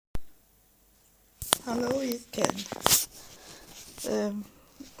Hello again. Um,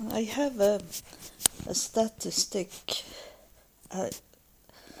 I have a statistic. I,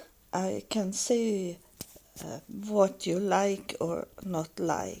 I can say what you like or not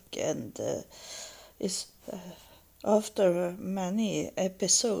like, and is after many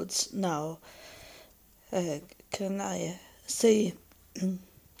episodes now, uh, can I say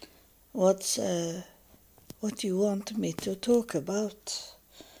what's what you want me to talk about?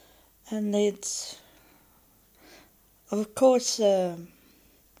 And it's of course. It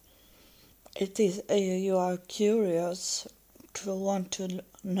is you are curious to want to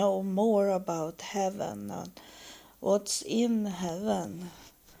know more about heaven and what's in heaven.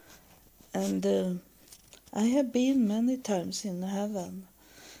 And I have been many times in heaven,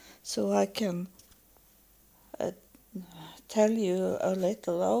 so I can uh, tell you a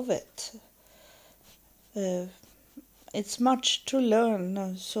little of it. Uh, it's much to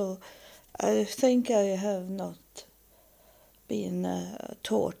learn, so I think I have not been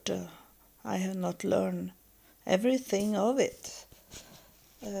taught. I have not learned everything of it.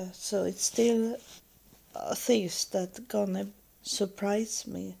 So it's still things that gonna surprise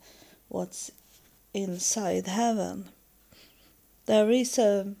me what's inside heaven. There is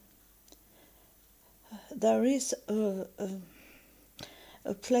a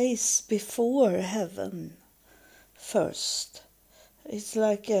place before heaven first. It's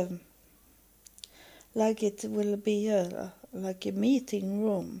like it will be like a meeting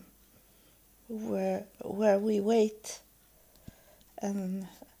room where we wait and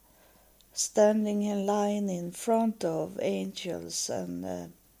standing in line in front of angels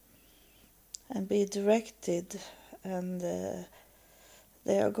and be directed, and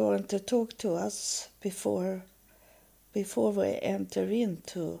they are going to talk to us before we enter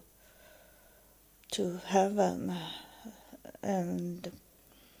into heaven. And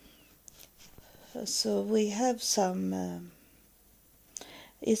so we have some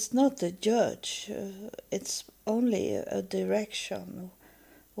it's not a judge, it's only a direction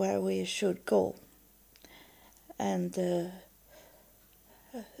where we should go. And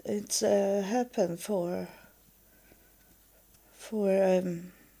it's happened for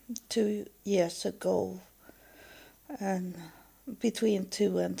 2 years ago, and between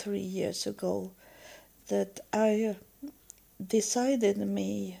 2 and 3 years ago, that I decided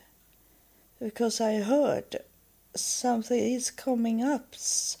me, because I heard something is coming up,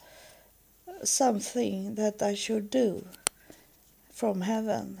 something that I should do from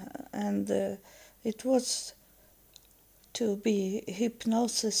heaven, and it was to be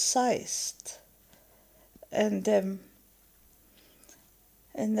hypnosized, and I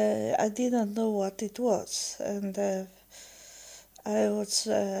didn't know what it was, and I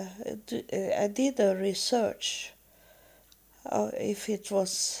did a research if it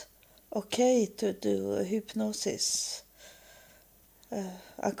was okay to do hypnosis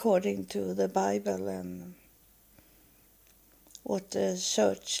according to the Bible and what the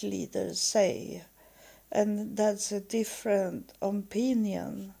church leaders say. And that's a different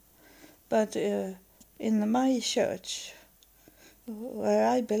opinion. But in my church, where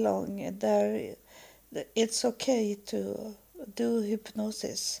I belong, it's okay to do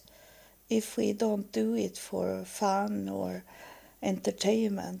hypnosis if we don't do it for fun or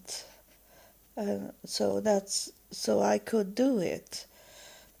entertainment. So I could do it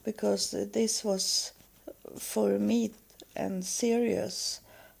because this was for me and serious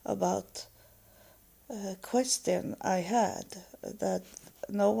about a question I had that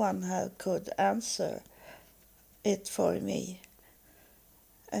no one could answer it for me.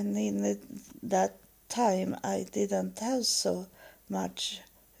 And in that time I didn't have so much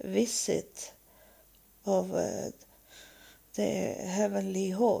visit of the heavenly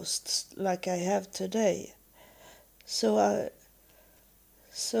hosts like I have today. So I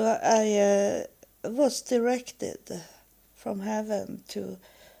was directed from heaven to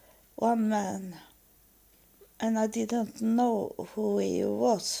one man, and I didn't know who he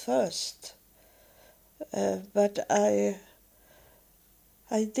was first, but I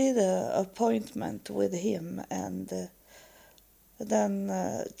did an appointment with him, and then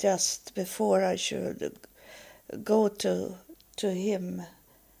just before I should go to him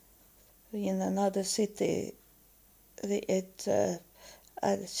in another city,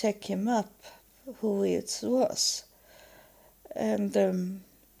 I check him up who it was, and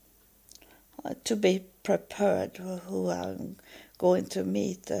to be prepared who I'm going to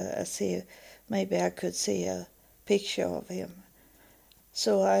meet. Maybe I could see a picture of him.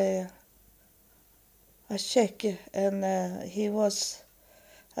 So I check, and he was,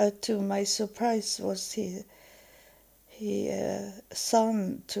 to my surprise, was he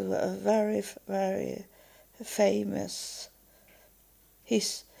son to a very, very famous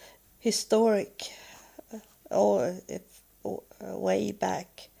historic, or way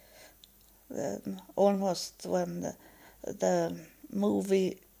back, almost when the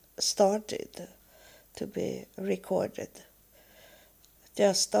movie started to be recorded.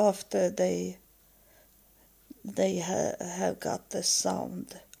 Just after they have got the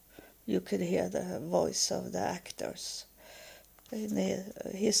sound, you could hear the voice of the actors.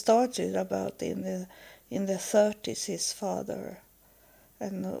 He started about in the 30s, his father,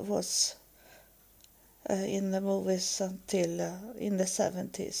 and was in the movies until in the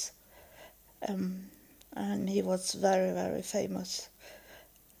 70s. And he was very, very famous.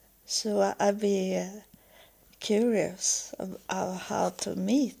 So I'd be curious of how to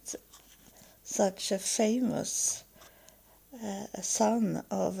meet such a famous son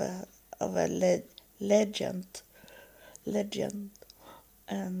of a legend,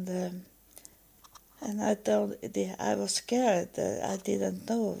 and I was scared. I didn't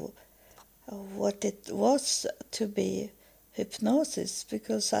know what it was to be hypnosis,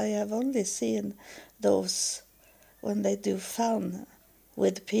 because I have only seen those when they do fun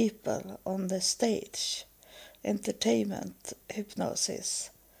with people on the stage, entertainment hypnosis.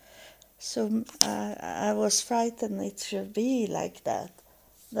 So I was frightened it should be like that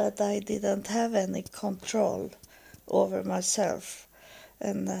I didn't have any control over myself,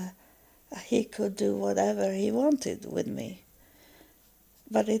 and he could do whatever he wanted with me.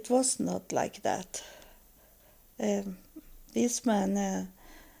 But it was not like that. This man,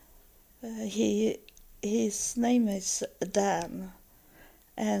 his name is Dan,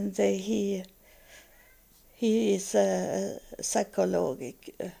 and he is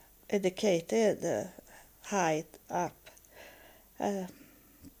psychologic educated, high up,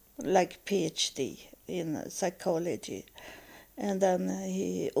 like PhD in psychology, and then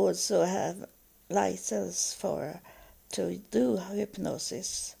he also have license to do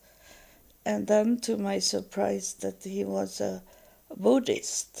hypnosis. And then, to my surprise, that he was a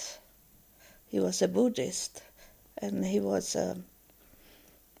Buddhist. He was a Buddhist, and he was a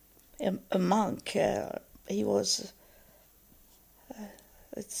monk. He was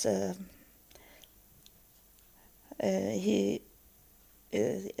he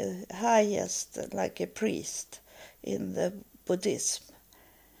highest, like a priest in the Buddhism.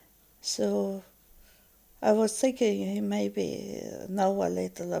 So I was thinking he maybe know a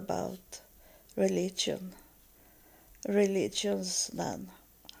little about religions then,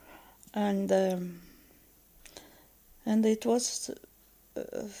 and it was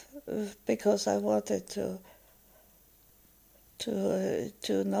because I wanted to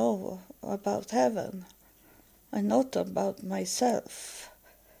know about heaven and not about myself.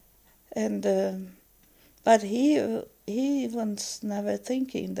 And but he was never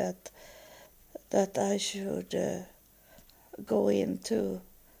thinking that I should go into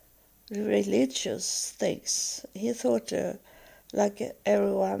religious things. He thought, like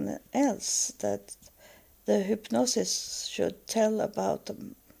everyone else, that the hypnosis should tell about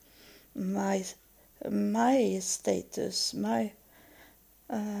my status, my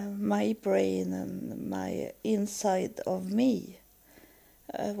brain and my inside of me,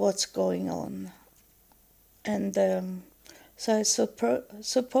 what's going on. And so I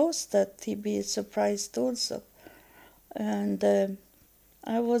suppose that he'd be surprised also. And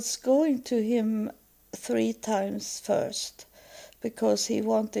I was going to him 3 times first, because he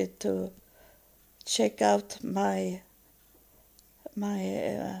wanted to check out my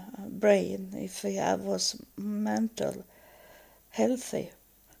brain, if I was mental healthy,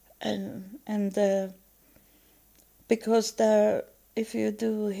 and because if you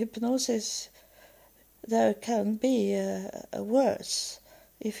do hypnosis, there can be worse.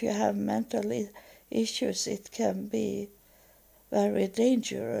 If you have mental issues, it can be very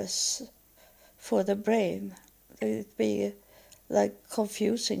dangerous for the brain. It'd be like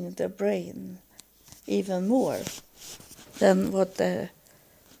confusing the brain even more than what the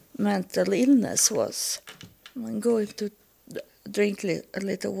mental illness was. I'm going to drink a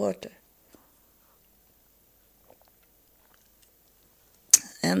little water.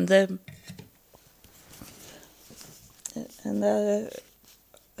 And then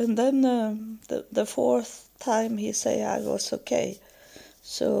the 4th time he say I was okay,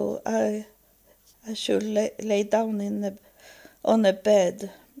 so I should lay down on a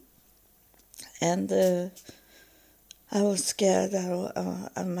bed, and I was scared,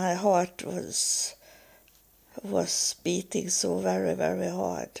 and my heart was beating so very, very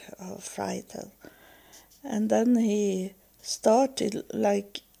hard, frightened. And then he started,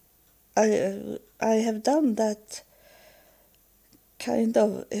 like I have done that kind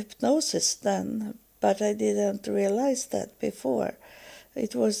of hypnosis then, but I didn't realize that before.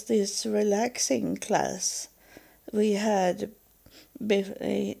 It was this relaxing class we had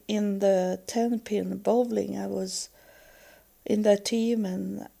in the 10-pin bowling. I was in that team,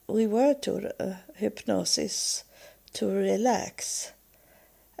 and we were to hypnosis to relax.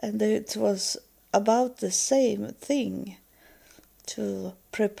 And it was about the same thing, to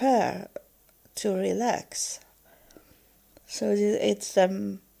prepare to relax. So it's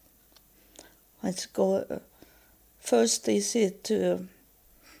first is it to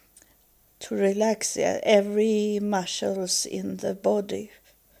relax every muscles in the body.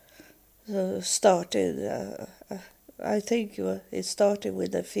 So I think it started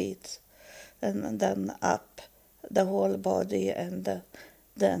with the feet, and then up the whole body, and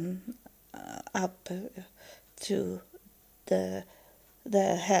then up to the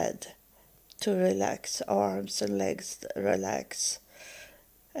head to relax, arms and legs relax.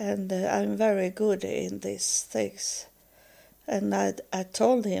 And I'm very good in these things. And I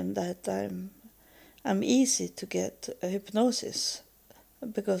told him that I'm easy to get hypnosis,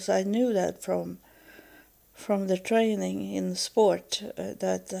 because I knew that from the training in sport,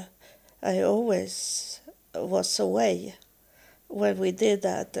 that I always was away. When we did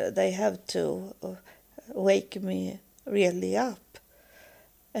that, they have to wake me really up.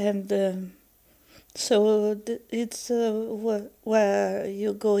 And so it's where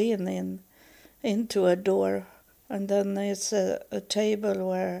you go into a door, and then it's a table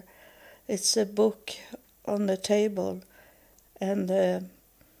where it's a book on the table, and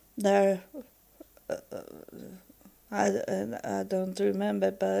there I don't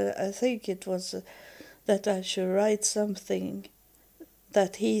remember, but I think it was that I should write something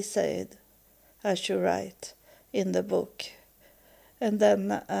that he said I should write in the book. And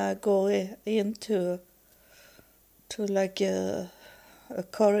then I go into like a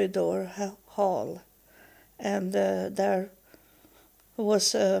corridor hall, and there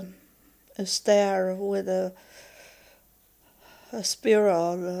was a stair with a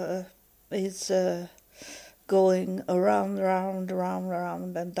spiral. It's going around,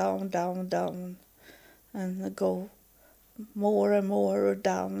 and down, and go more and more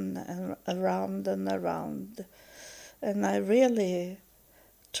down and around and around. And I really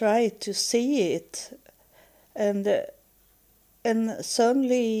tried to see it, and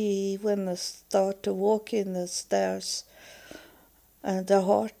suddenly when I start to walk in the stairs, the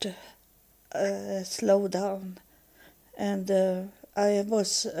heart slowed down, and I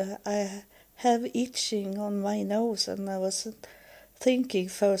have itching on my nose, and I was thinking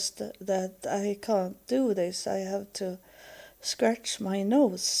first that I can't do this, I have to scratch my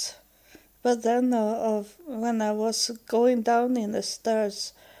nose. But then when I was going down in the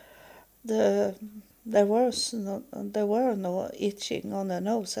stairs, there were no itching on the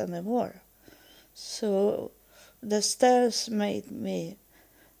nose anymore. So the stairs made me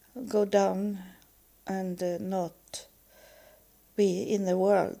go down and not be in the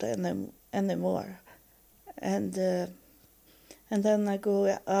world anymore. And then I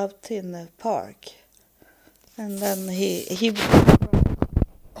go out in the park, and then he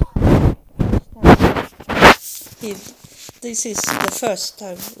this is the first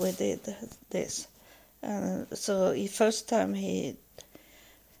time we did this. So the first time he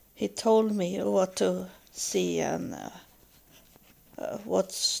told me what to see and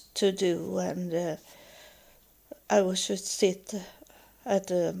what to do, and I should sit at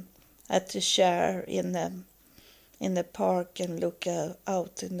the chair in the park and look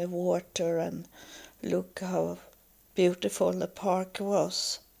out in the water and look how beautiful the park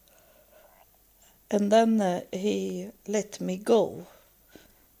was. And then he let me go,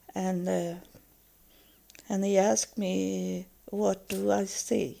 and he asked me, what do I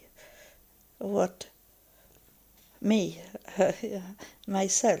see? What me,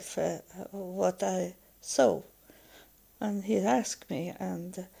 myself, what I saw. And he asked me,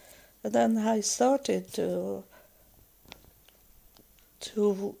 and then I started to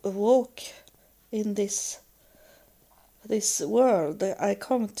walk in this world I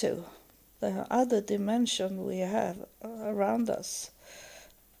come to, the other dimension we have around us,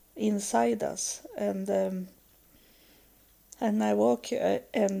 inside us, and I walk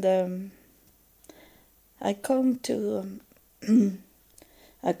and I come to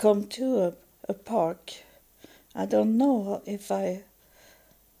a park. I don't know if I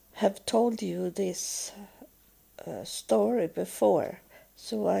have told you this story before,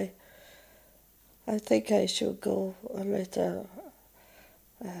 so I think I should go a little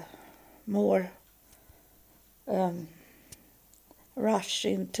more rush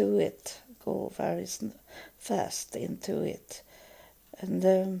into it, go very fast into it.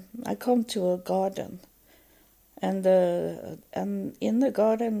 And I come to a garden, and in the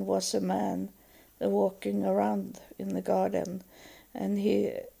garden was a man walking around in the garden, and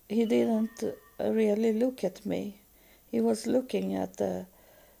he didn't really look at me. He was looking at the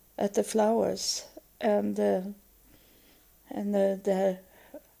flowers, and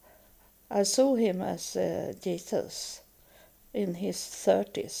I saw him as Jesus in his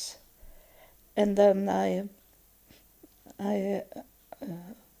 30s, and then I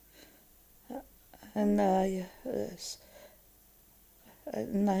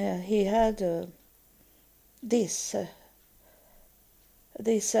he had this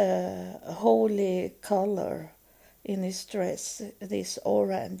holy color in his dress, this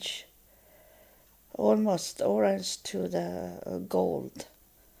orange, almost orange to the gold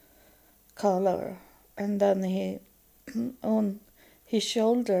color, and then he on his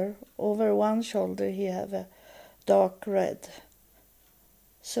shoulder, over one shoulder, he have a dark red.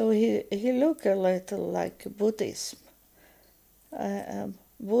 So he looked a little like Buddhism,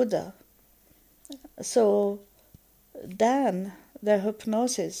 Buddha. So Dan, the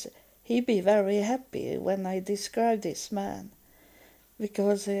hypnosis, he be very happy when I describe this man,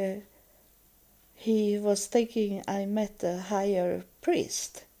 because he was thinking I met a higher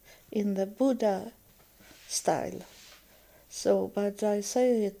priest in the Buddha style. So, but I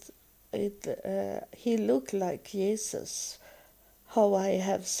say he looked like Jesus, how I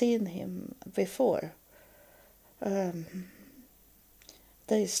have seen him before.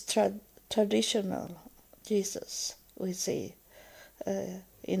 This traditional Jesus we see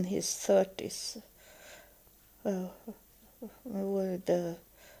in his 30s, with the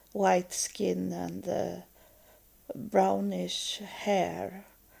white skin and brownish hair,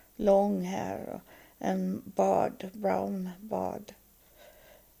 long hair, and brown beard.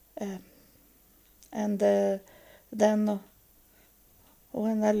 And then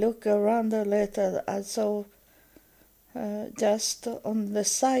when I look around a little, I saw just on the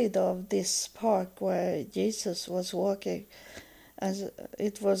side of this park where Jesus was walking, as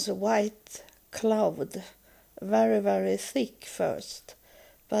it was a white cloud, very, very thick first.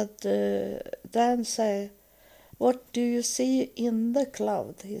 But Dan say, "What do you see in the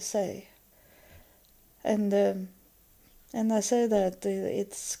cloud?" he say. And I say that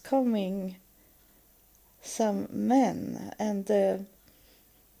it's coming some men, and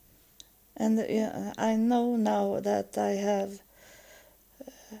I know now that I have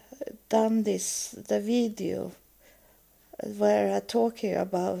done the video where I'm talking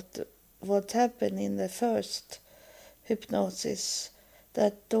about what happened in the first hypnosis,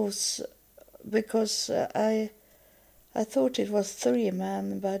 that those, because I thought it was 3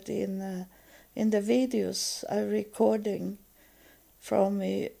 men, but in the videos I recording from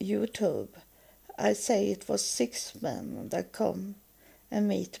YouTube, I say it was 6 men that come and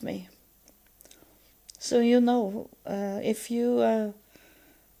meet me. So if you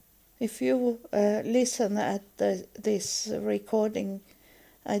listen at this recording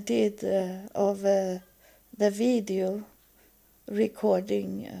I did of the video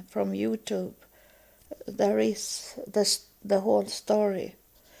recording from YouTube, there is the whole story.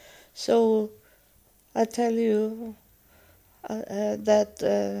 So I tell you that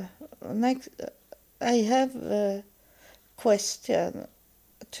next I have a question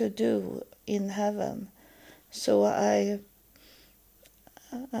to do in heaven. So I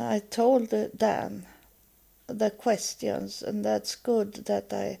told Dan the questions, and that's good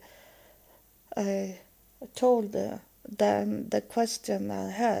that I told Dan the question I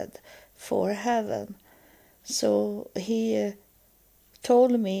had for heaven. So he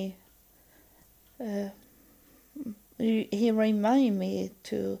told me, he reminded me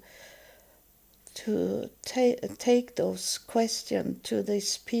to take those questions to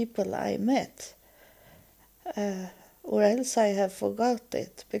these people I met, or else I have forgot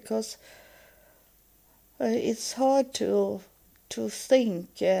it, because it's hard to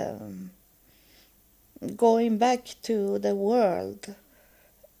think going back to the world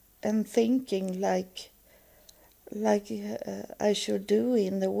and thinking like I should do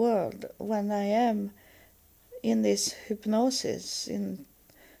in the world when I am in this hypnosis, in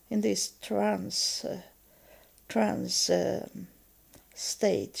this trance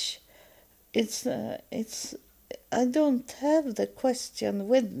stage. It's I don't have the question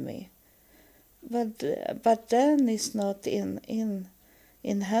with me, but Dan is not in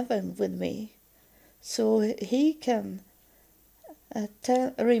heaven with me, so he can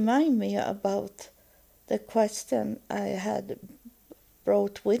remind me about the question I had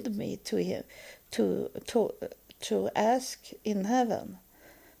brought with me to him to ask in heaven.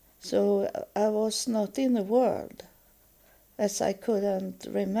 So I was not in the world as I couldn't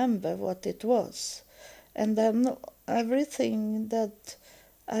remember what it was. And then everything that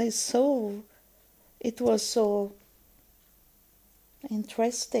I saw, it was so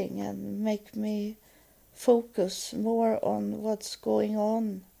interesting and make me focus more on what's going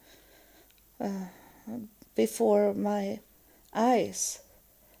on uh, before my eyes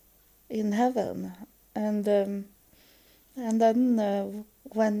in heaven. And then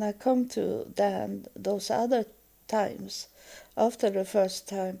when I come to those other times, after the first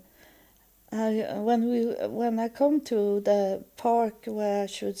time, when I come to the park where I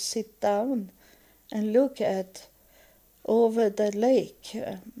should sit down and look at over the lake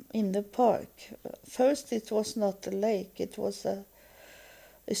in the park. First, it was not a lake; it was a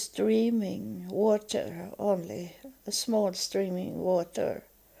streaming water only, a small streaming water,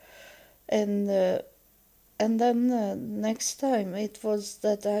 and then next time it was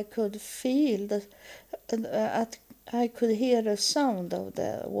that I could feel I could hear the sound of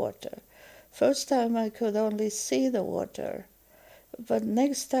the water. First time I could only see the water, but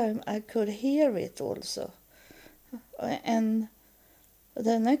next time I could hear it also. And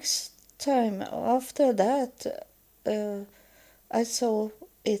the next time after that, I saw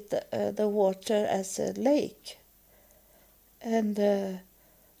the water as a lake, and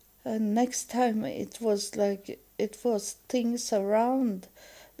next time it was things around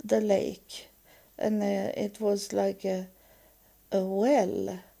the lake, and it was like a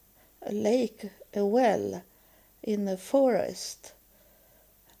well, a lake, a well in the forest.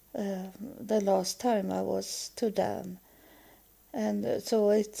 The last time I was to Dan, and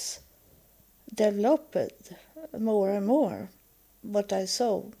so it's developed more and more what I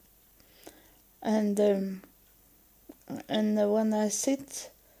saw, and when I sit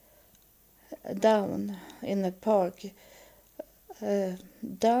down in the park,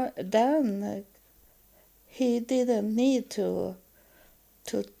 Dan he didn't need to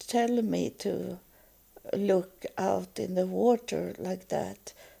tell me to look out in the water like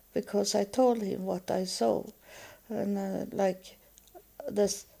that, because I told him what I saw, and like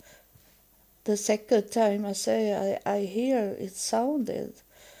this. The second time I say I hear it sounded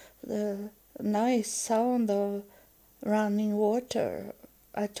the nice sound of running water.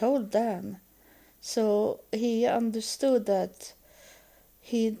 I told Dan, so he understood that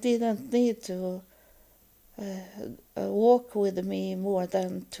he didn't need to walk with me more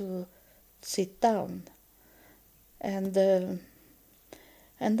than to sit down, and then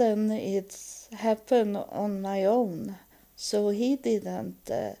it happened on my own. So he didn't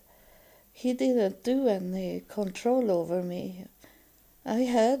do any control over me. I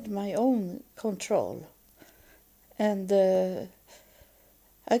had my own control, and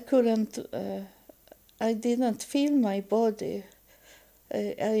I didn't feel my body.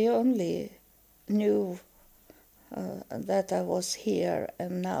 I only knew that I was here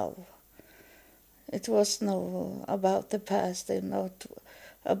and now. It was no about the past and not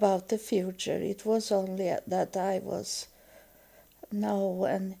about the future. It was only that I was now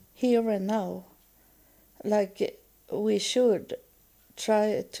and here and now, like we should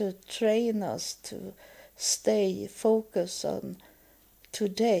try to train us to stay focused on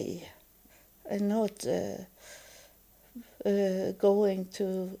today and not going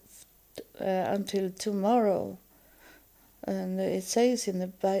to until tomorrow. And it says in the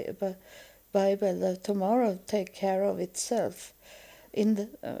Bible that tomorrow take care of itself. In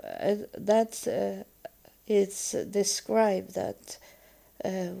the, it's described that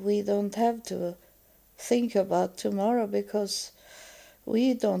we don't have to think about tomorrow because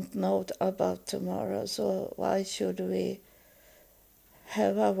we don't know about tomorrow. So why should we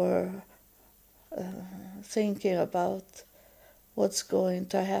have our thinking about what's going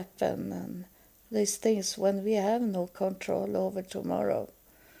to happen and these things when we have no control over tomorrow?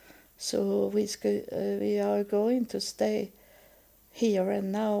 So we are going to stay here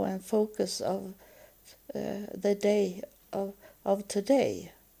and now and focus on the day of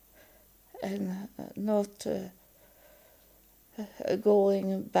today, and not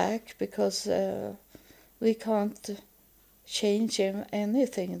going back, because we can't change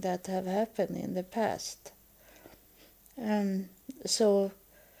anything that have happened in the past. And so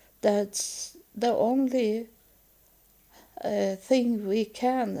that's the only thing we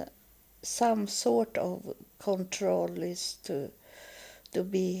can some sort of control is to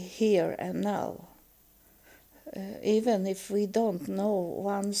be here and now. Even if we don't know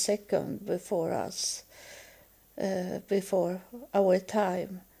 1 second before us, before our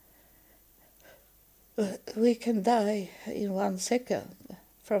time, we can die in 1 second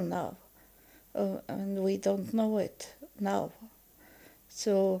from now, and we don't know it now.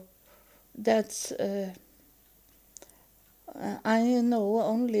 So that's I know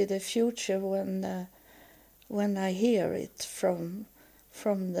only the future when I hear it from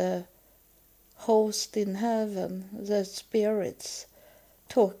the host in heaven, the spirits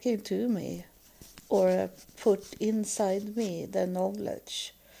talking to me, or put inside me the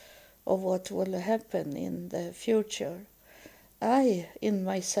knowledge of what will happen in the future. In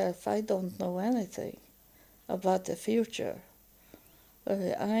myself, I don't know anything about the future.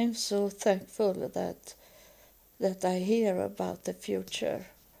 I'm so thankful that I hear about the future,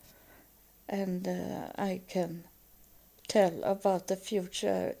 and I can tell about the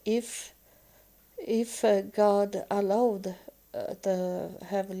future if God allowed the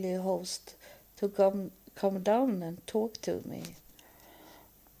heavenly host to come down and talk to me.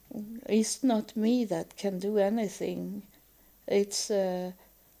 It's not me that can do anything. It's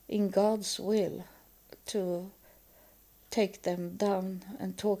in God's will to take them down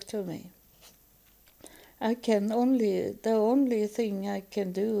and talk to me. The only thing I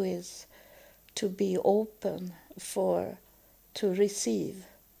can do is to be open to receive,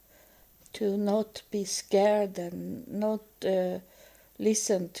 to not be scared and not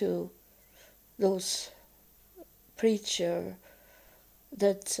listen to those preacher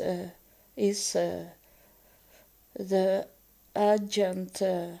that is the agent,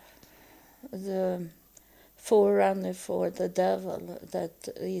 the forerunner for the devil, that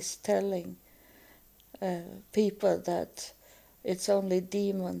is telling people that it's only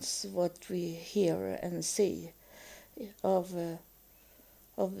demons what we hear and see of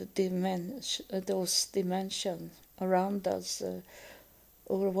those dimensions around us,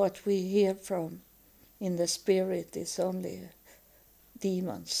 or what we hear from in the spirit is only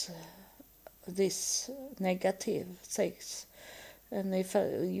demons, these negative things. And if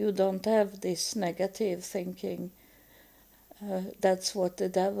you don't have this negative thinking, that's what the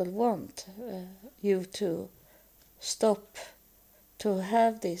devil wants, you to stop, to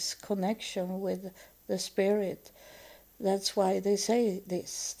have this connection with the spirit. That's why they say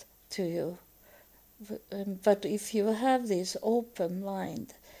this to you. But if you have this open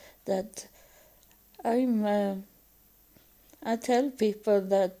mind, that I tell people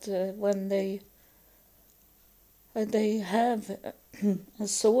that when they have a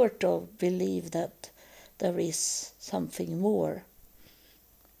sort of belief that there is something more,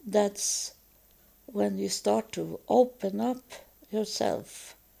 that's when you start to open up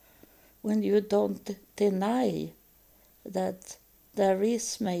yourself, when you don't deny that there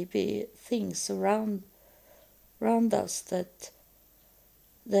is maybe things around us that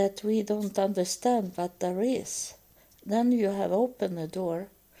we don't understand, but there is. Then you have opened the door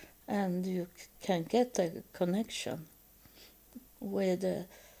and you can get a connection with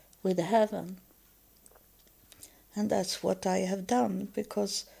heaven. And that's what I have done,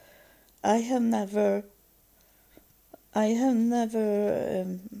 because I have never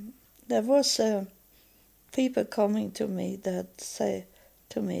there was people coming to me that say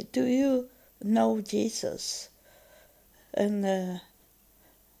to me, do you know Jesus? And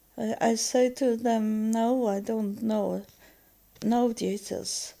I say to them, no, I don't know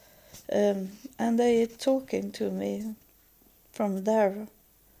Jesus. And they talking to me from their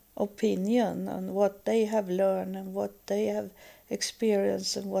opinion on what they have learned and what they have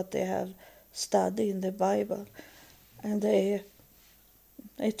experienced and what they have studied in the Bible. And they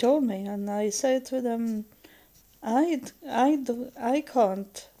told me, and I said to them, I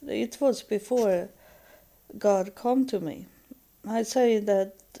can't. It was before God come to me. I say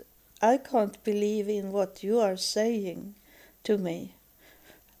that I can't believe in what you are saying to me.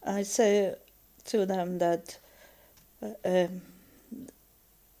 I say to them that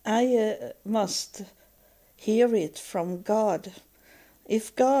I must hear it from God.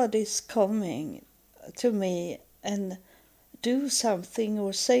 If God is coming to me and do something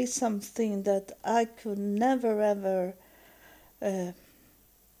or say something that I could never ever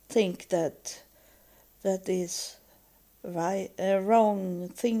think that is right, wrong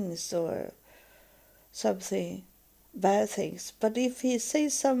things or something bad things, but if he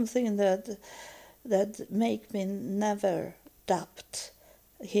says something that make me never doubt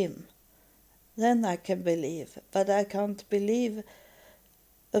him, then I can believe. But I can't believe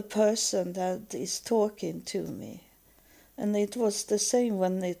a person that is talking to me. And it was the same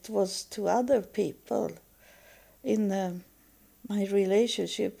when it was to other people in my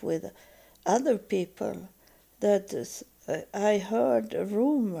relationship with other people, that I heard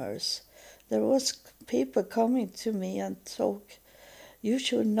rumors. There was people coming to me and talk, you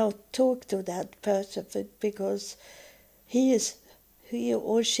should not talk to that person because he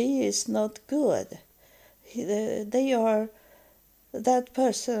or she is not good. That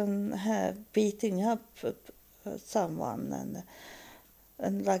person have beating up someone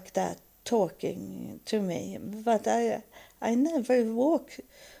and like that talking to me, but I never walk.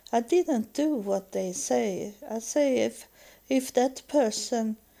 I didn't do what they say. I say if that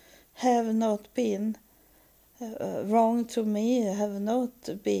person have not been wrong to me, have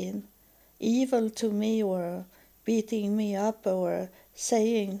not been evil to me or beating me up or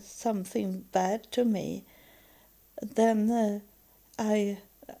saying something bad to me, then I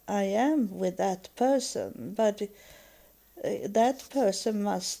am with that person. But that person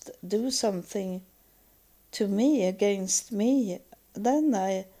must do something to me against me. Then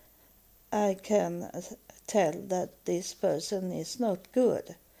I can tell that this person is not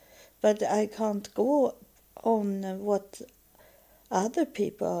good. But I can't go on what other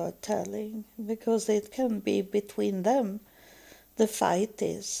people are telling, because it can be between them. The fight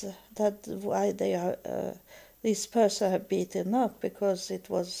is that why they are this person have beaten up, because it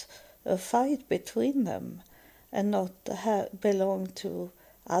was a fight between them and not belong to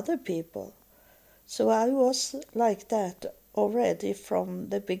other people. So I was like that already from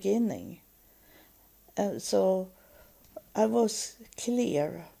the beginning. So I was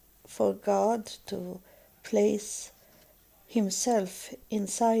clear for God to place himself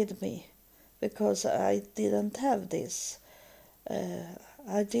inside me, because I didn't have this.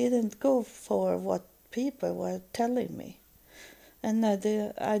 I didn't go for what people were telling me, and I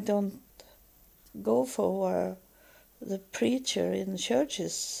don't go for what the preacher in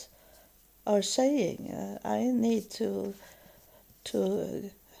churches are saying. I need uh,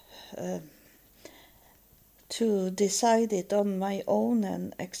 to decide it on my own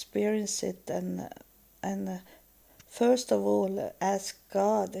and experience it, and first of all ask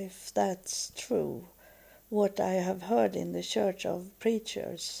God if that's true, what I have heard in the church of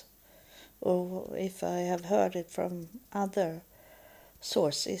preachers, or if I have heard it from other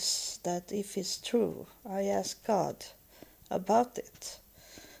sources, that if it's true, I ask God about it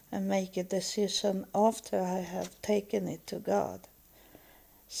and make a decision after I have taken it to God.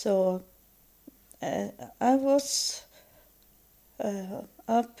 So I was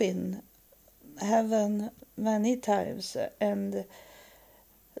up in heaven many times, and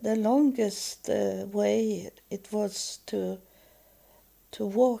the longest way it was to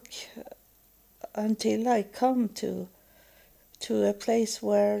walk until I come to a place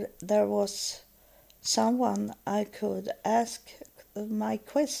where there was someone I could ask my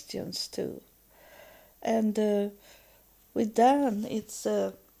questions to. And with Dan, it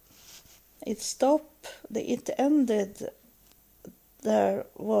stopped. It ended. There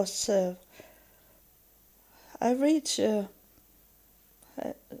was I reached. It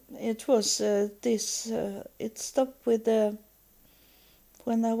was this. It stopped with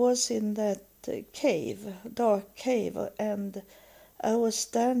when I was in that cave, dark cave, and I was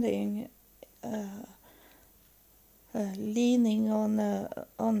standing, leaning on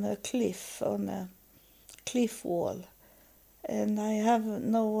a cliff, on a cliff wall, and I have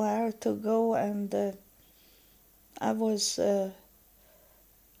nowhere to go, and I was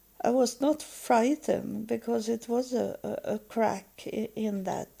not frightened, because it was a crack in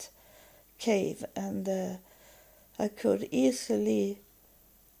that cave, and I could easily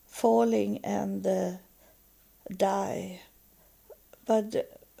falling and die. But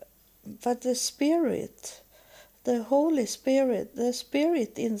the Spirit, the Holy Spirit, the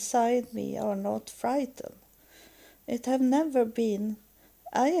Spirit inside me are not frightened. It have never been.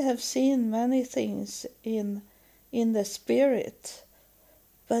 I have seen many things in the Spirit,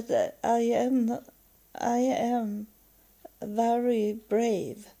 but I am very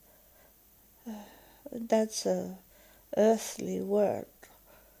brave. That's a earthly word.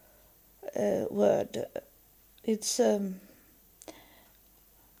 It's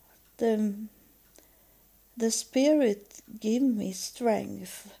the Spirit give me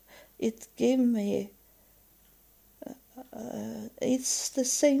strength. It give me. It's the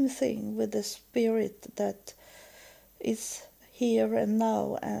same thing with the Spirit that is here and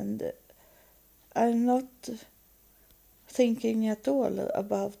now, and I'm not thinking at all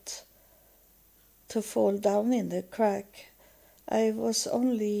about to fall down in the crack. I was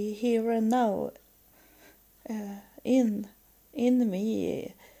only here and now, in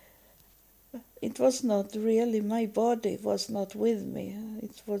me. It was not really my body was not with me.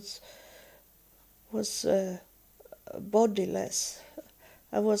 It was bodiless.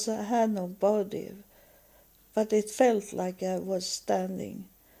 I had no body, but it felt like I was standing,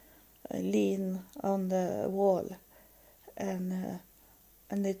 lean on the wall, and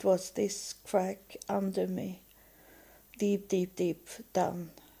it was this crack under me, deep, deep, deep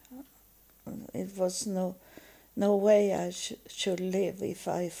down. It was no way I should live if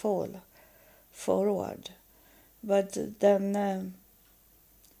I fall forward. But then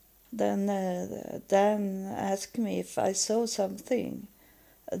Dan asked me if I saw something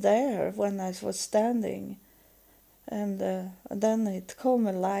there when I was standing, and then it come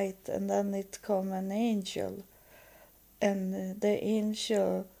a light, and then it come an angel, and the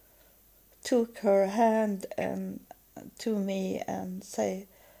angel took her hand and to me and say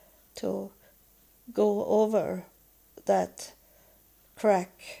to go over that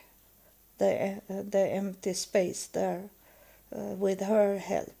crack, the empty space there, with her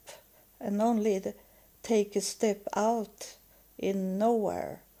help, and only take a step out in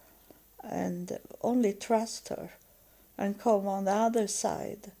nowhere, and only trust her, and come on the other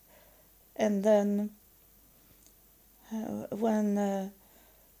side. And then when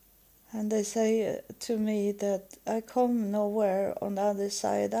and they say to me that I come nowhere on the other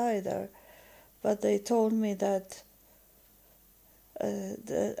side either, but they told me that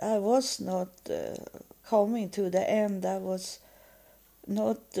I was not coming to the end. I was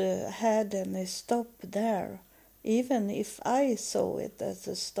not had any stop there, even if I saw it as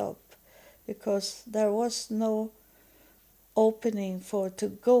a stop, because there was no opening for to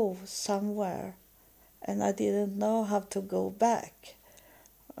go somewhere, and I didn't know how to go back.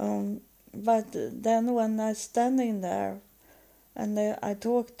 But then when I standing there, and I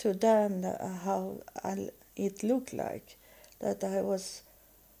talked to Dan how it looked like, that I was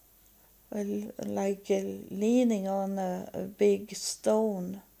like leaning on a big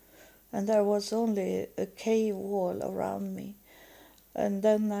stone, and there was only a cave wall around me. And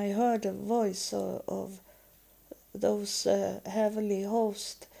then I heard a voice of those heavenly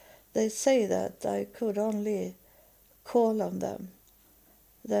hosts. They say that I could only call on them,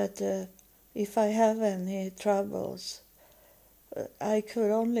 that if I have any troubles, I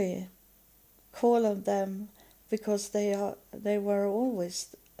could only call on them, because they were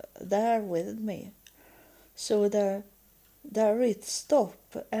always there with me. So there it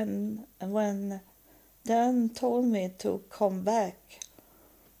stopped, and when Dan told me to come back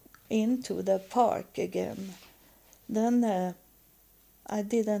into the park again, then I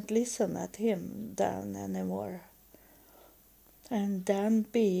didn't listen at him, Dan, anymore. And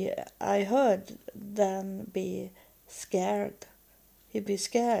I heard Dan be scared. He be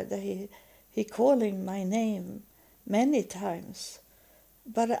scared. He calling my name many times.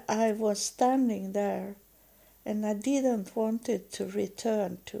 But I was standing there, and I didn't want it to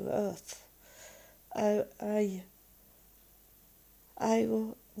return to earth. I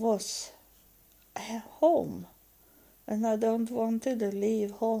was home, and I don't wanted to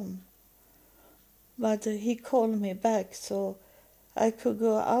leave home. But he called me back, so I could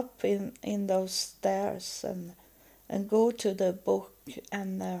go up in those stairs and go to the book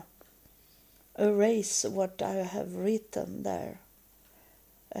and erase what I have written there,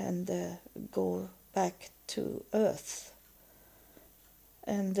 and go back to earth.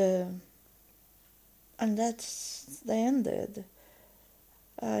 And that's the ended.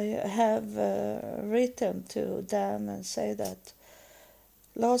 I have written to Dan and say that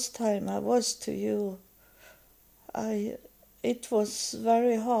last time I was to you, it was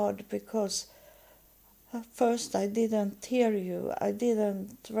very hard, because at first I didn't hear you. I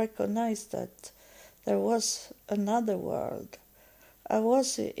didn't recognize that there was another world. I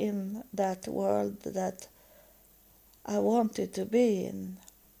was in that world that I wanted to be in,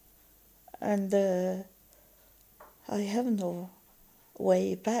 and I have no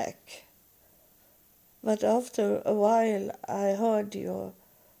way back. But after a while I heard your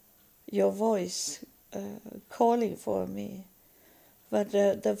voice calling for me. But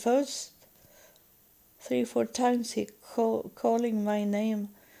the first 3-4 times he calling my name,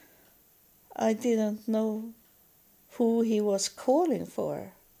 I didn't know who he was calling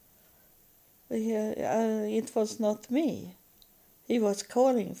for. It was not me he was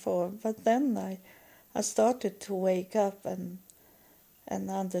calling for. But then I started to wake up and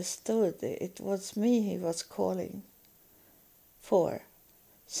understood it was me he was calling for.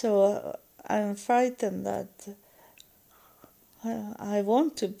 So I'm frightened that I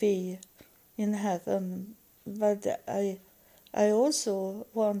want to be in heaven, but I also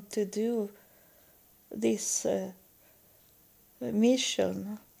want to do this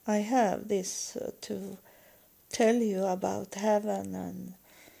mission I have, this to tell you about heaven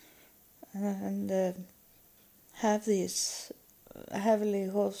and have this heavenly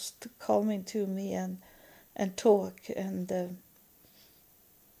host coming to me and talk, and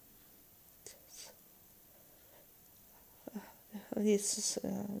this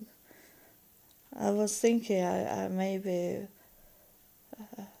I was thinking I maybe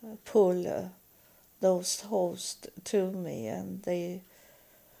pull those hosts to me, and they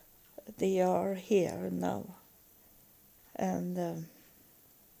are here now. and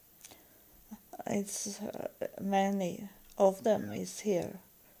it's many of them is here,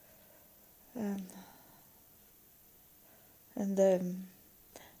 and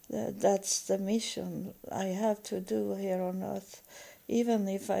that's the mission I have to do here on earth, even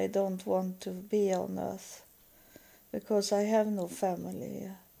if I don't want to be on earth, because I have no family,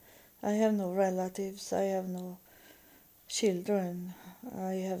 I have no relatives, I have no children,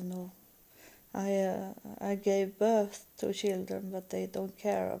 I gave birth to children, but they don't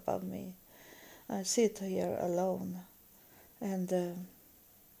care about me. I sit here alone, and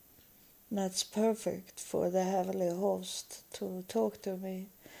that's perfect for the heavenly host to talk to me,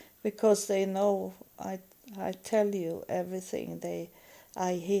 because they know I tell you everything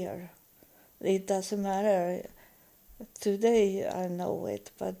I hear. It doesn't matter. Today I know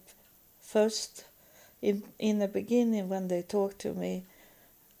it, but first, in the beginning, when they talk to me,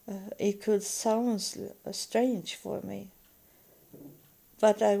 it could sound strange for me,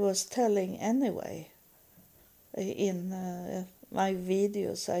 but I was telling anyway in my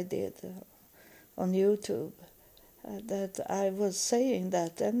videos I did on YouTube, that I was saying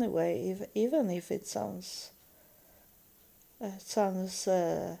that anyway, even if it sounds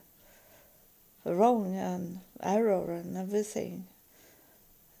wrong and error and everything,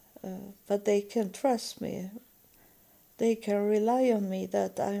 but they can trust me. They can rely on me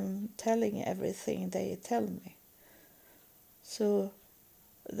that I'm telling everything they tell me. So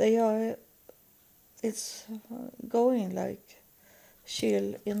it's going like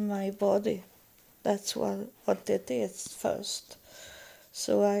chill in my body. That's what it is first.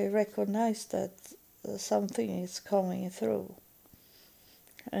 So I recognize that something is coming through.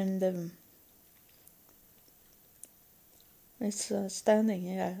 And it's standing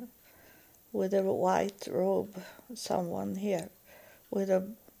here with a white robe, someone here with a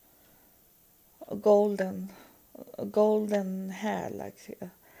golden hair,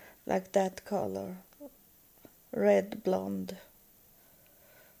 like that color, red blonde,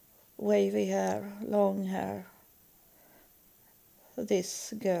 wavy hair, long hair.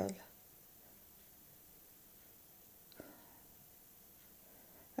 This girl,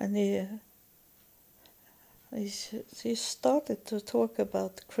 and she started to talk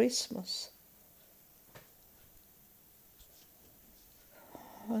about Christmas.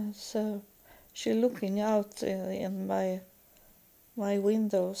 And so she's looking out in my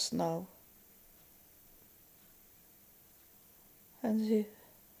windows now, and she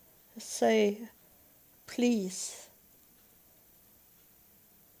say, please,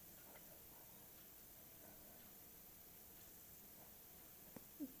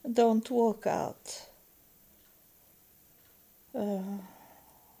 don't walk out.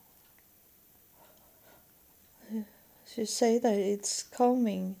 She say that it's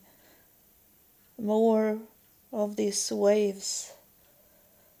coming more of these waves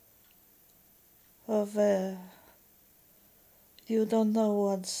of you don't know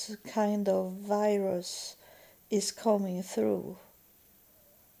what kind of virus is coming through.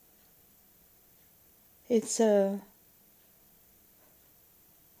 It's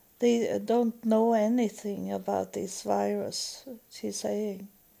they don't know anything about this virus, she's saying.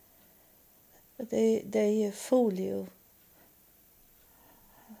 They fool you.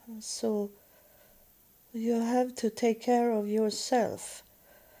 So you have to take care of yourself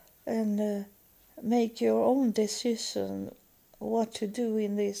and make your own decision what to do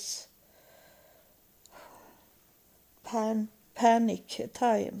in this panic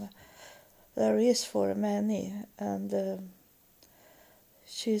time there is for many. And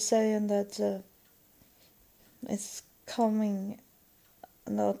she's saying that it's coming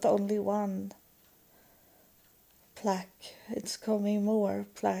not only one plague, it's coming more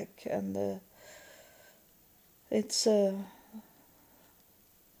plague, and it's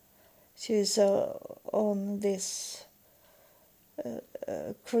she's on this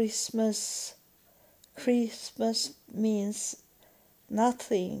Christmas. Christmas means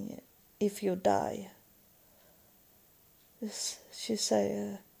nothing if you die. She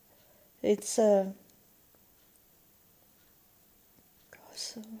say it's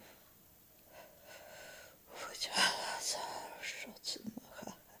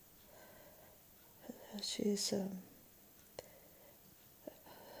she's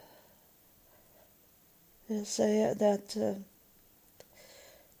say that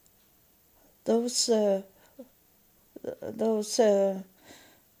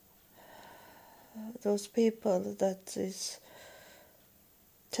those people that is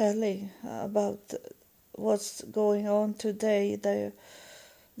telling about what's going on today,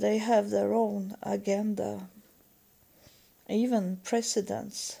 they have their own agenda. Even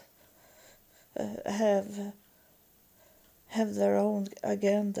presidents have have their own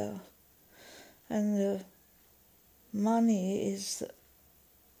agenda, and money is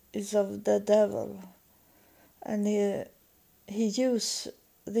of the devil, and he use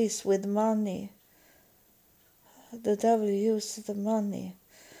this with money. The devil uses the money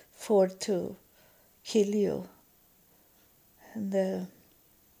for to kill you, and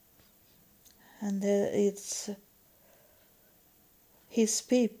it's his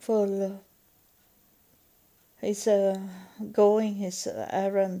people. He's going his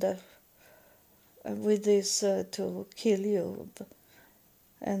errand with this to kill you,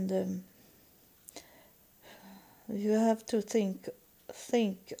 and you have to think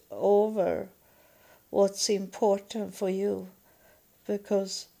over what's important for you,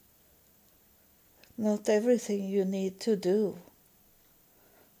 because not everything you need to do.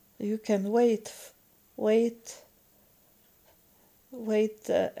 You can wait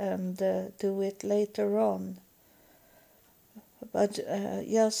and do it later on. But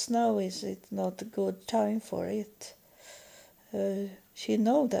just now is it not a good time for it. She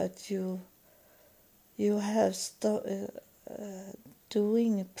know that you have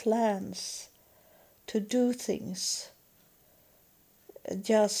doing plans to do things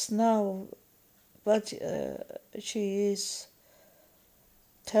just now, but she is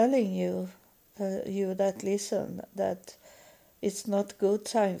telling you that listen, that it's not good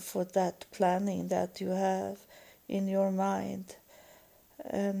time for that planning that you have in your mind.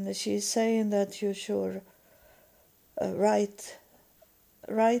 And she's saying that you should write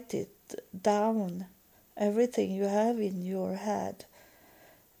it down, everything you have in your head,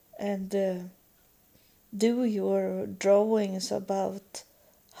 and do your drawings about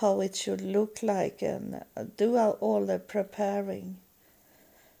how it should look like, and do all the preparing.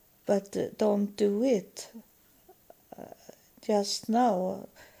 But don't do it just now,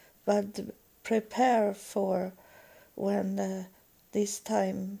 but prepare for when this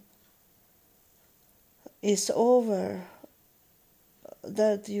time is over,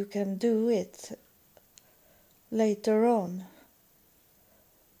 that you can do it later on.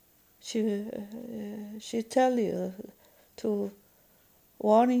 She tell you to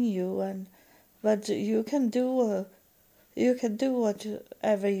warning you, but you can do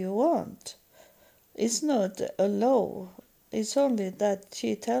whatever you want. It's not a law. It's only that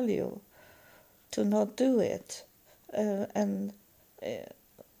she tell you to not do it, and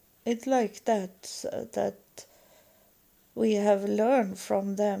it's like that we have learned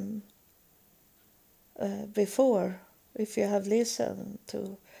from them before. If you have listened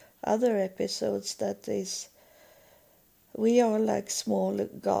to other episodes, that is, we are like small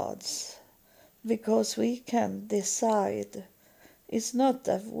gods, because we can decide. It's not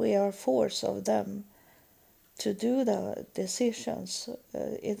that we are forced of them to do the decisions.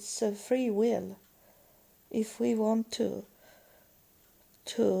 It's a free will. If we want to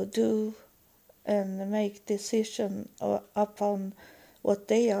do and make decision upon what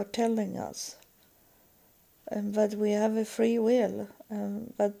they are telling us. But we have a free will,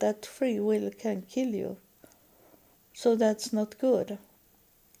 but that free will can kill you. So that's not good.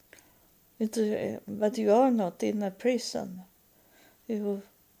 But you are not in a prison. You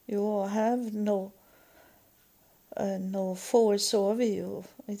have no force over you.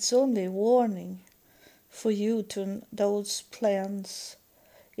 It's only warning for you to those plans.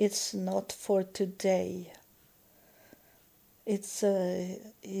 It's not for today. It's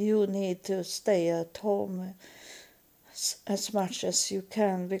you need to stay at home as much as you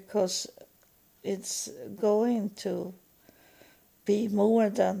can, because it's going to be more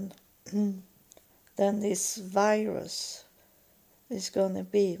than this virus. It's going to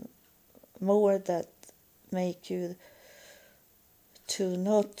be more that make you to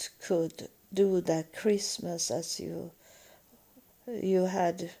not could do that Christmas as you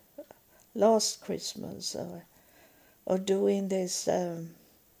had last Christmas, or doing these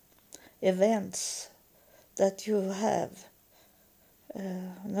events that you have,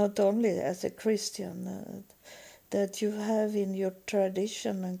 not only as a Christian, that you have in your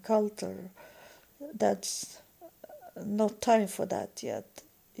tradition and culture. That's not time for that yet.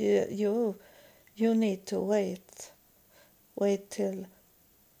 You need to wait till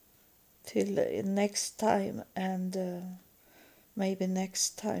next time, and maybe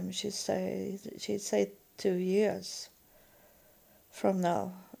next time she said 2 years from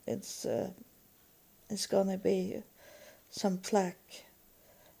now it's gonna be some plaque,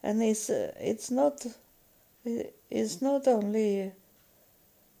 and it's not only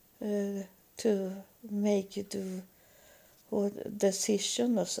to make you do what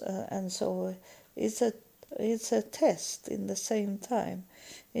decisions and so. It's a test in the same time.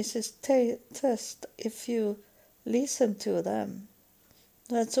 It's a test if you listen to them.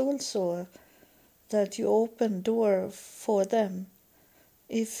 That's also that you open door for them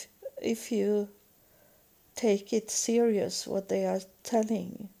if you take it serious what they are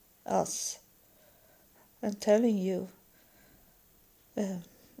telling us and telling you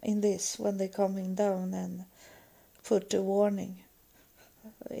in this when they're coming down and put a warning.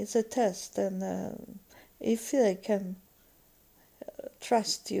 It's a test, and if they can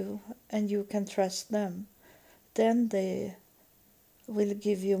trust you and you can trust them, then they will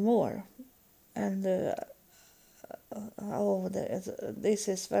give you more. And this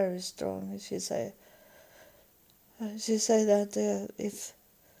is very strong. She say that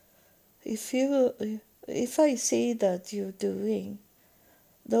if I see that you're doing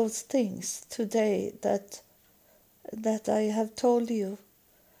those things today that I have told you,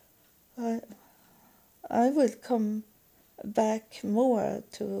 I will come back more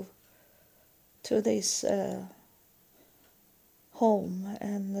to this home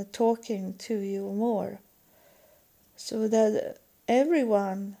and talking to you more, so that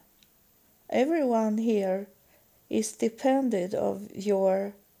everyone here is dependent of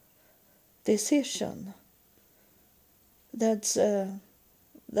your decision. That's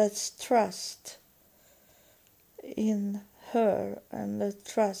trust in her, and the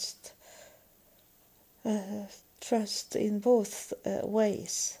trust in both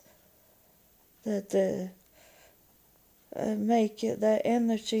ways, that make the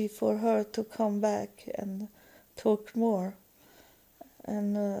energy for her to come back and talk more,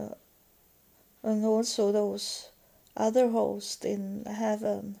 and also those other hosts in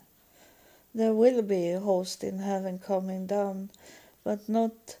heaven. There will be a host in heaven coming down, but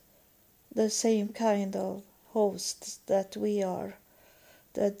not the same kind of hosts that we are,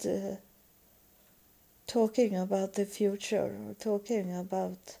 that talking about the future, or talking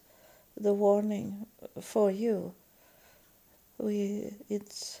about the warning for you.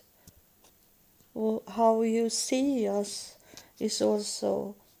 It's how you see us is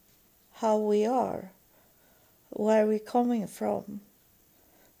also how we are, where we're coming from.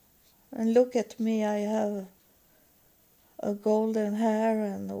 And look at me, I have a golden hair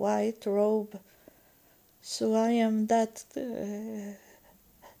and a white robe, so I am that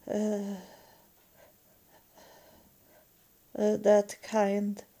that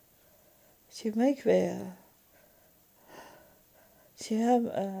kind. She make me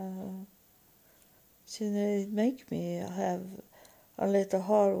she make me have a little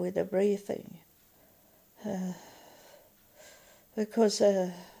hard with the breathing, because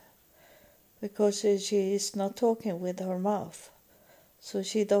she is not talking with her mouth, so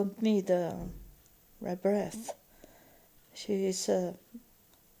she don't need a breath. She is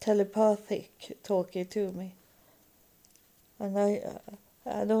telepathic talking to me, and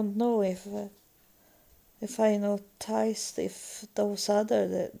I don't know if I noticed if those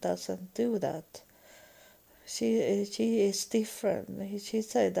other doesn't do that. She is different. She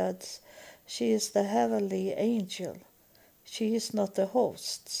said that she is the heavenly angel. She is not the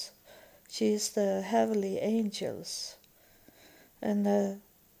hosts. She is the heavenly angels. And I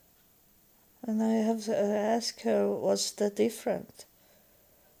have asked her what's the difference.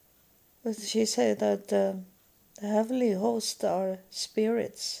 But she said that the heavenly hosts are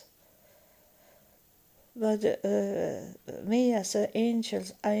spirits. But me as an angel,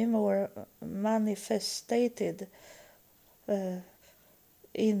 I am more manifested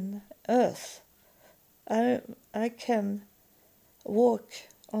in earth. I can walk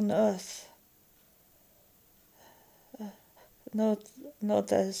on earth,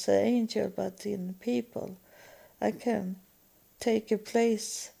 not as an angel, but in people. I can take a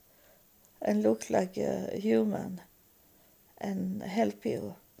place and look like a human and help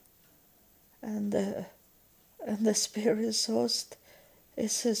you. And the spirit's host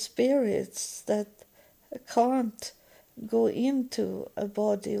is a spirits that can't go into a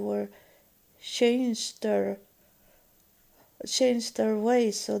body or change their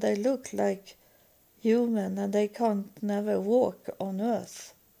ways so they look like human, and they can't never walk on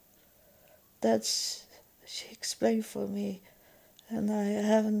earth. That's, she explained for me, and I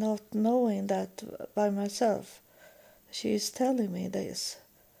have not knowing that by myself. She is telling me this.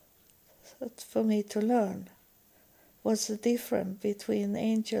 That's for me to learn. What's the difference between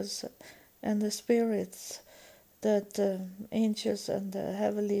angels and the spirits? That angels and the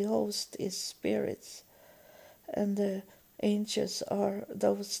heavenly host is spirits, and the angels are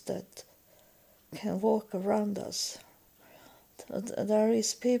those that can walk around us. There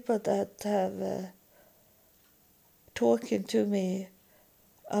is people that have talking to me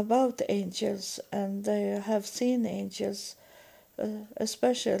about angels, and they have seen angels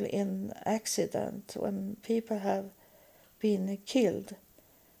especially in accident when people have been killed,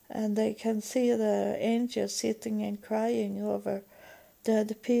 and they can see the angels sitting and crying over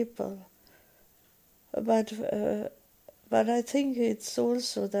dead people. But I think it's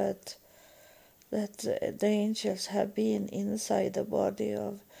also that the angels have been inside the body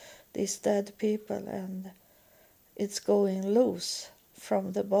of these dead people, and it's going loose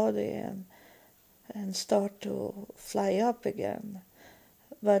from the body and start to fly up again.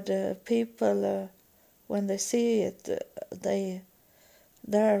 But people, when they see it,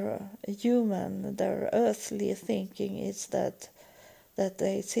 their human, their earthly thinking is that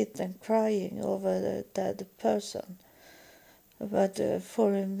they sit and crying over the dead person. But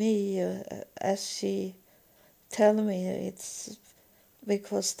for me, as she tell me, it's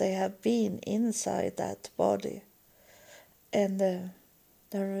because they have been inside that body, and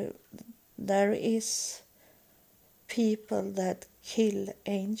there is people that kill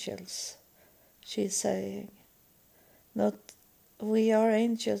angels. She's saying, not we are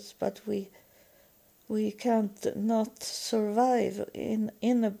angels, but we can't not survive in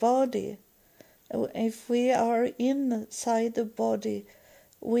a body. If we are inside the body,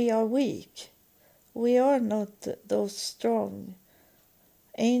 we are weak. We are not those strong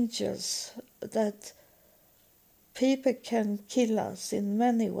angels that people can kill us in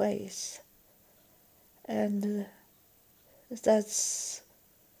many ways. And that's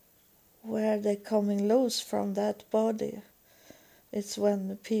where they're coming loose from that body. It's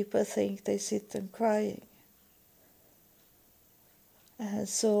when people think they sit and crying. And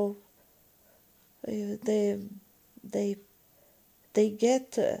so they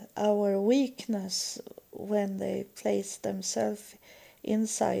get our weakness when they place themselves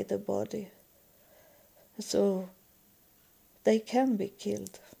inside the body. So they can be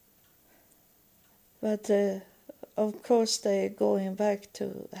killed. But of course they're going back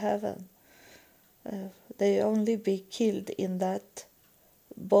to heaven. They only be killed in that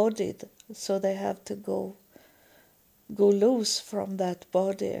body, so they have to go loose from that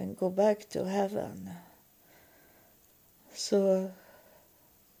body and go back to heaven. So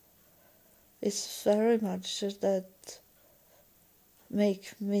it's very much that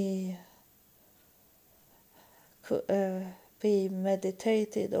make me be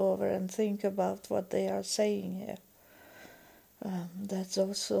meditated over and think about what they are saying here. That's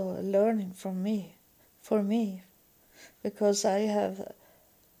also a learning from me, for me, because I have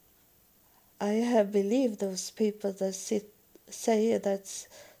believed those people that say that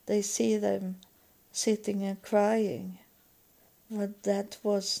they see them sitting and crying, but that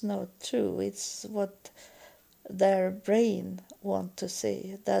was not true. It's what their brain want to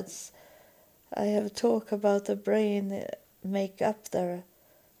see. I have talked about the brain make up their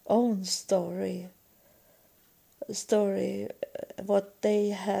own story, what they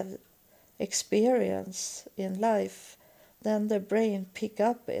have experienced in life, then the brain pick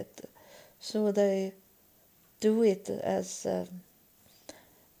up it, so they do it as the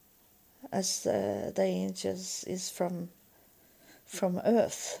angels is from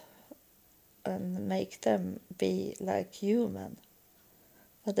earth, and make them be like human,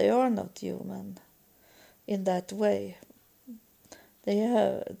 but they are not human in that way. They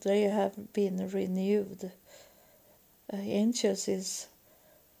have been renewed. Angels is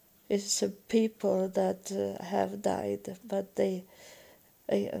people that have died, but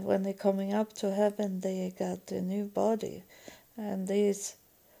when they're coming up to heaven, they got a new body, and this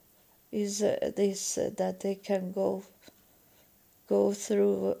is that they can go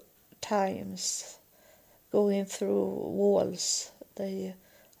through times, going through walls. They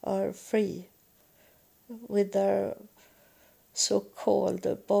are free with their so-called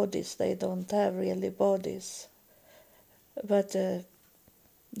bodies. They don't have really bodies, but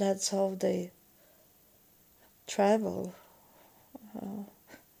that's how they travel.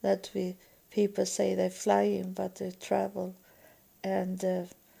 That people say they're flying, but they travel, and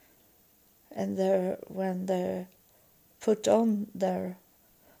when they're put on their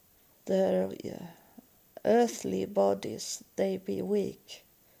earthly bodies, they be weak.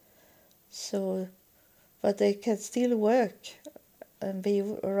 So, but they can still work and be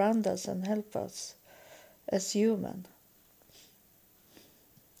around us and help us as human.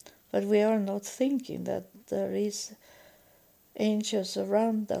 But we are not thinking that there is angels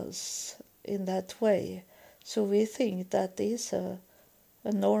around us in that way. So we think that is a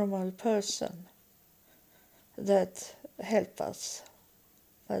normal person that help us.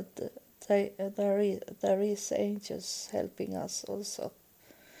 But there is angels helping us also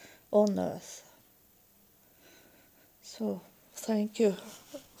on earth. So thank you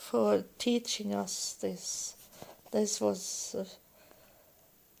for teaching us this. This was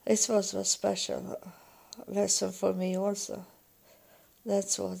This was a special lesson for me also.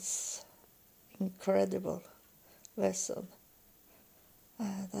 That was incredible lesson.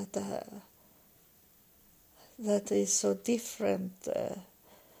 That is so different,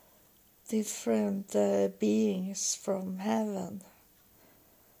 beings from heaven.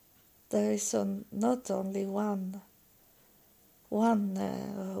 There is not only one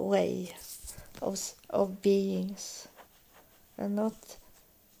way of beings, and not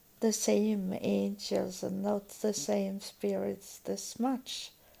the same angels and not the same spirits this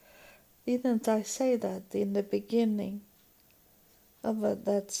much. Didn't I say that in the beginning? Oh, but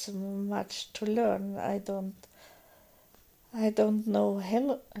that's much to learn. I don't know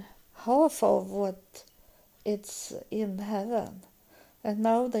half of what it's in heaven, and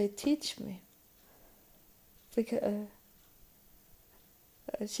now they teach me. Because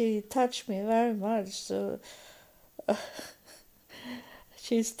she touched me very much, so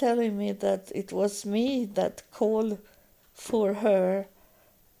she's telling me that it was me that called for her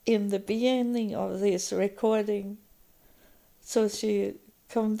in the beginning of this recording. So she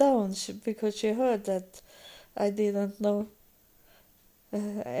come down because she heard that I didn't know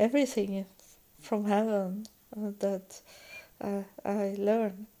everything from heaven that I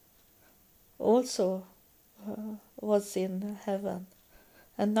learned also was in heaven.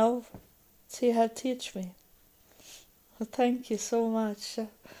 And now she had teach me. Thank you so much.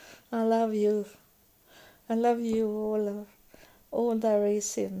 I love you. I love you all there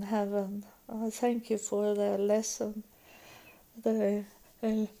is in heaven. Thank you for the lesson that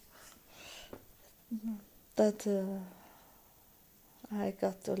I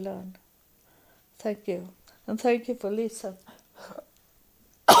got to learn. Thank you. And thank you for listening.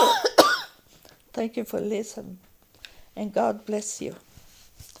 Thank you for listening. And God bless you.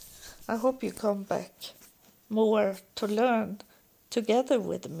 I hope you come back more to learn together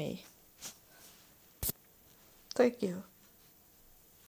with me. Thank you.